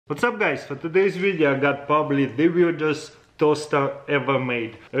What's up guys, for today's video I got probably the weirdest toaster ever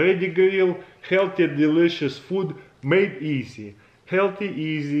made. Ready grill, healthy delicious food made easy. Healthy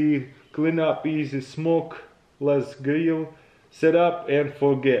easy, clean up easy, smoke less grill, set up and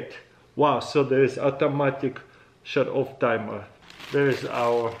forget. Wow, so there is automatic shut off timer. There is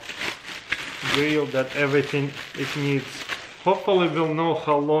our grill that everything it needs. Hopefully we'll know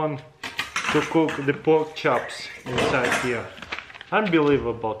how long to cook the pork chops inside here.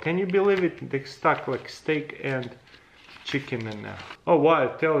 Unbelievable. Can you believe it? They stuck like steak and chicken in there. Oh wow,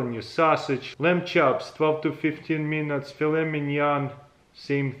 I'm telling you, sausage, lamb chops, 12 to 15 minutes, filet mignon,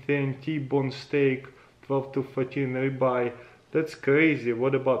 same thing, T-bone steak, 12 to 14 ribeye. That's crazy.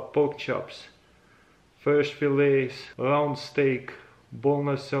 What about pork chops? Fresh fillets, round steak,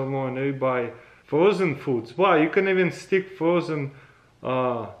 boneless sirloin, ribeye, frozen foods. Wow, you can even stick frozen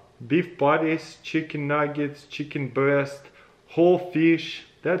beef patties, chicken nuggets, chicken breast, whole fish.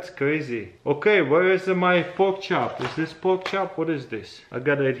 That's crazy. Okay, where is my pork chop? Is this pork chop? What is this? I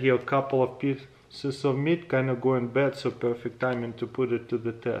got right here a couple of pieces of meat, kind of going bad, so perfect timing to put it to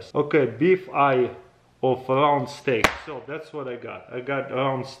the test. Okay, beef eye of round steak. So that's what I got. I got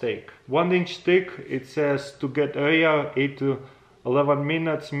round steak. 1 inch thick. It says to get rare 8 to 11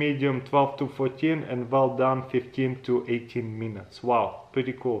 minutes, medium 12 to 14, and well done 15 to 18 minutes. Wow,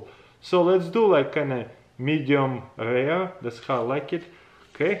 pretty cool. So let's do like kind of medium rare. That's how I like it.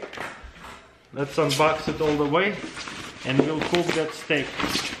 Okay, let's unbox it all the way and we'll cook that steak.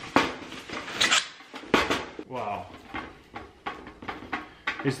 Wow.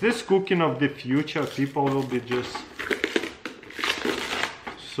 Is this cooking of the future? People will be just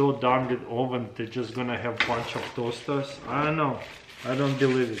so done with oven, they're just gonna have a bunch of toasters. I don't know. I don't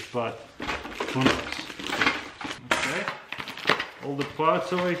believe it, but who knows? Okay. All the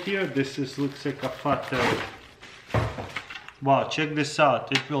parts over here. This looks like a fat tail. Wow, check this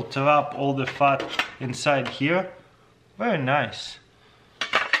out. It will trap all the fat inside here. Very nice.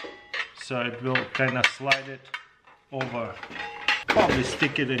 So it will kind of slide it over. Probably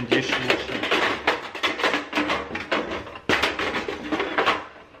stick it in dishwasher.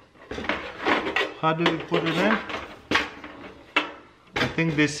 How do we put it in? I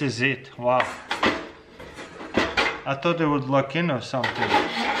think this is it. Wow. I thought it would lock in or something.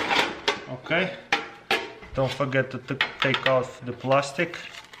 Okay. Don't forget to take off the plastic.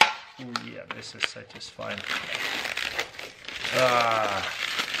 Ooh, yeah, this is satisfying.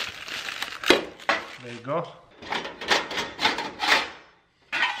 There you go.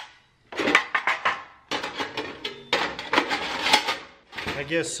 I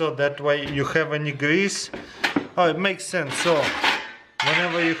guess so that way you have any grease. Oh, it makes sense. So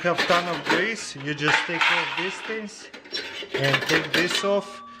whenever you have ton of grease, you just take off these things and take this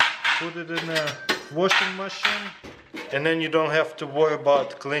off, put it in a washing machine, and then you don't have to worry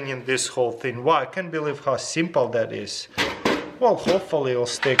about cleaning this whole thing. Wow, I can't believe how simple that is. Well, hopefully it'll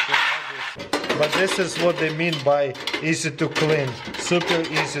stay clean. But this is what they mean by easy to clean, super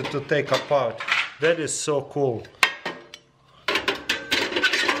easy to take apart. That is so cool.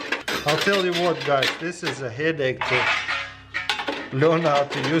 I'll tell you what guys, this is a headache to learn how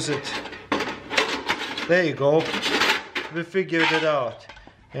to use it. There you go, we figured it out.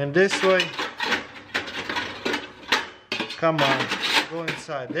 And this way, come on, go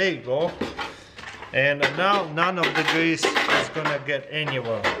inside. There you go. And now none of the grease is gonna get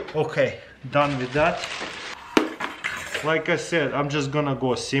anywhere. Okay, done with that. Like I said, I'm just gonna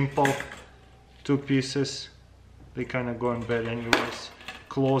go simple. 2 pieces. They kind of go in bed anyways.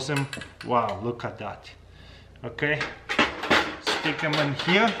 Close them. Wow, look at that. Okay, stick them in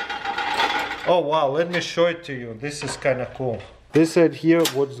here. Oh wow, let me show it to you. This is kind of cool. This right here,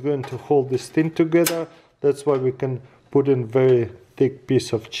 what's going to hold this thing together. That's why we can put in very thick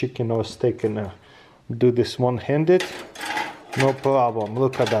piece of chicken or steak in there. Do this one-handed, no problem.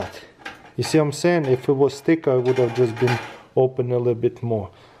 Look at that. You see what I'm saying? If it was thicker, it would have just been open a little bit more.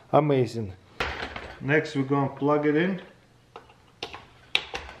 Amazing. Next, we're gonna plug it in.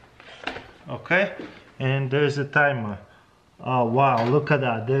 Okay, and there's a timer. Oh wow, look at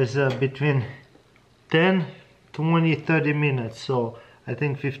that. There's between 10, 20, 30 minutes. So I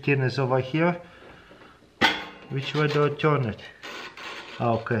think 15 is over here. Which way do I turn it?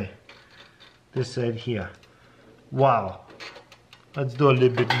 Okay, this side here. Wow, let's do a little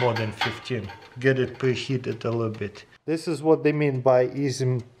bit more than 15. Get it preheated a little bit. This is what they mean by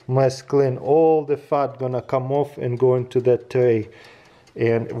easy mess clean. All the fat gonna come off and go into that tray.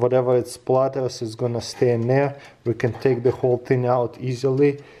 And whatever it splatters is gonna stay in there. We can take the whole thing out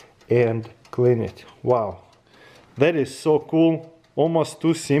easily and clean it. Wow, that is so cool. Almost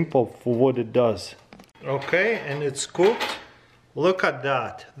too simple for what it does. Okay, and it's cooked. Look at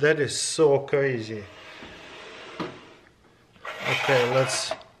that. That is so crazy. Okay,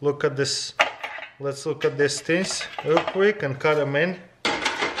 let's look at this. Let's look at these things real quick and cut them in.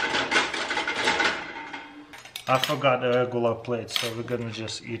 I forgot the regular plate, so we're gonna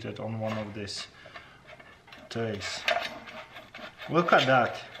just eat it on one of these trays. Look at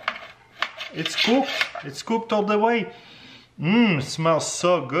that. It's cooked. It's cooked all the way. Mmm, smells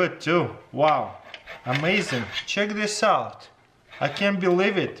so good too. Wow. Amazing. Check this out. I can't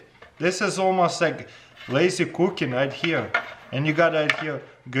believe it. This is almost like lazy cooking right here. And you got right here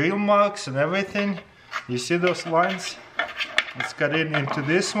grill marks and everything. You see those lines? Let's cut it into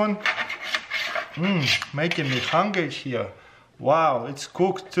this one. Making me hungry here. Wow, it's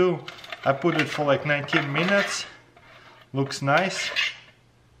cooked too. I put it for like 19 minutes. Looks nice.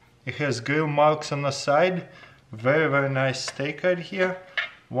 It has grill marks on the side. Very, very nice steak right here.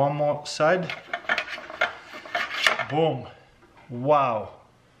 One more side. Boom. Wow.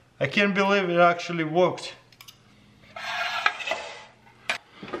 I can't believe it actually worked.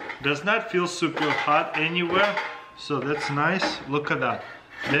 Does not feel super hot anywhere, so that's nice. Look at that.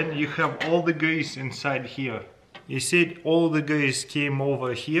 Then you have all the grease inside here. You see all the grease came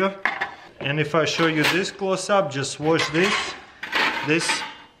over here. And if I show you this close up, just watch this. This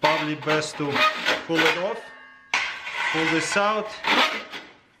probably best to pull it off. Pull this out.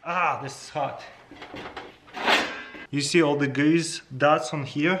 Ah, this is hot. You see all the grease dots on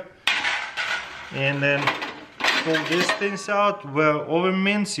here. And then pull these things out where oven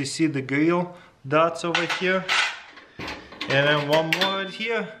mince. You see the grill dots over here. And then one more right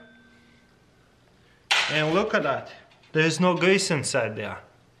here. And look at that. There is no grease inside there.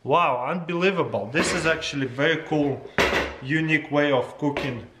 Wow, unbelievable. This is actually very cool, unique way of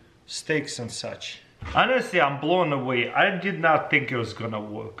cooking steaks and such. Honestly, I'm blown away. I did not think it was gonna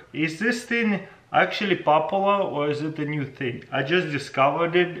work. Is this thing actually popular or is it a new thing? I just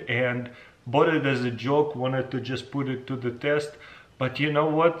discovered it and bought it as a joke, wanted to just put it to the test. But you know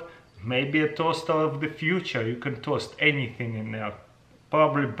what? Maybe a toaster of the future. You can toast anything in there.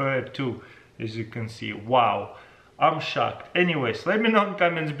 Probably bread too, as you can see. Wow, I'm shocked. Anyways, let me know in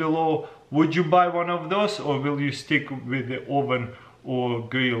comments below. Would you buy one of those or will you stick with the oven or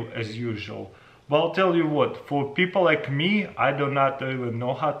grill as usual? Well, I'll tell you what, for people like me, I do not really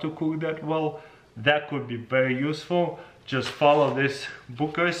know how to cook that well. That could be very useful. Just follow this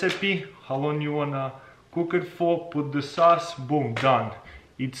book recipe, how long you wanna cook it for, put the sauce, boom, done.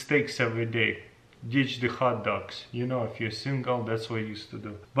 Eat steaks every day. Ditch the hot dogs. You know, if you're single, that's what you used to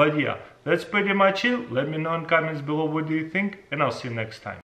do. But yeah, that's pretty much it. Let me know in comments below what do you think, and I'll see you next time.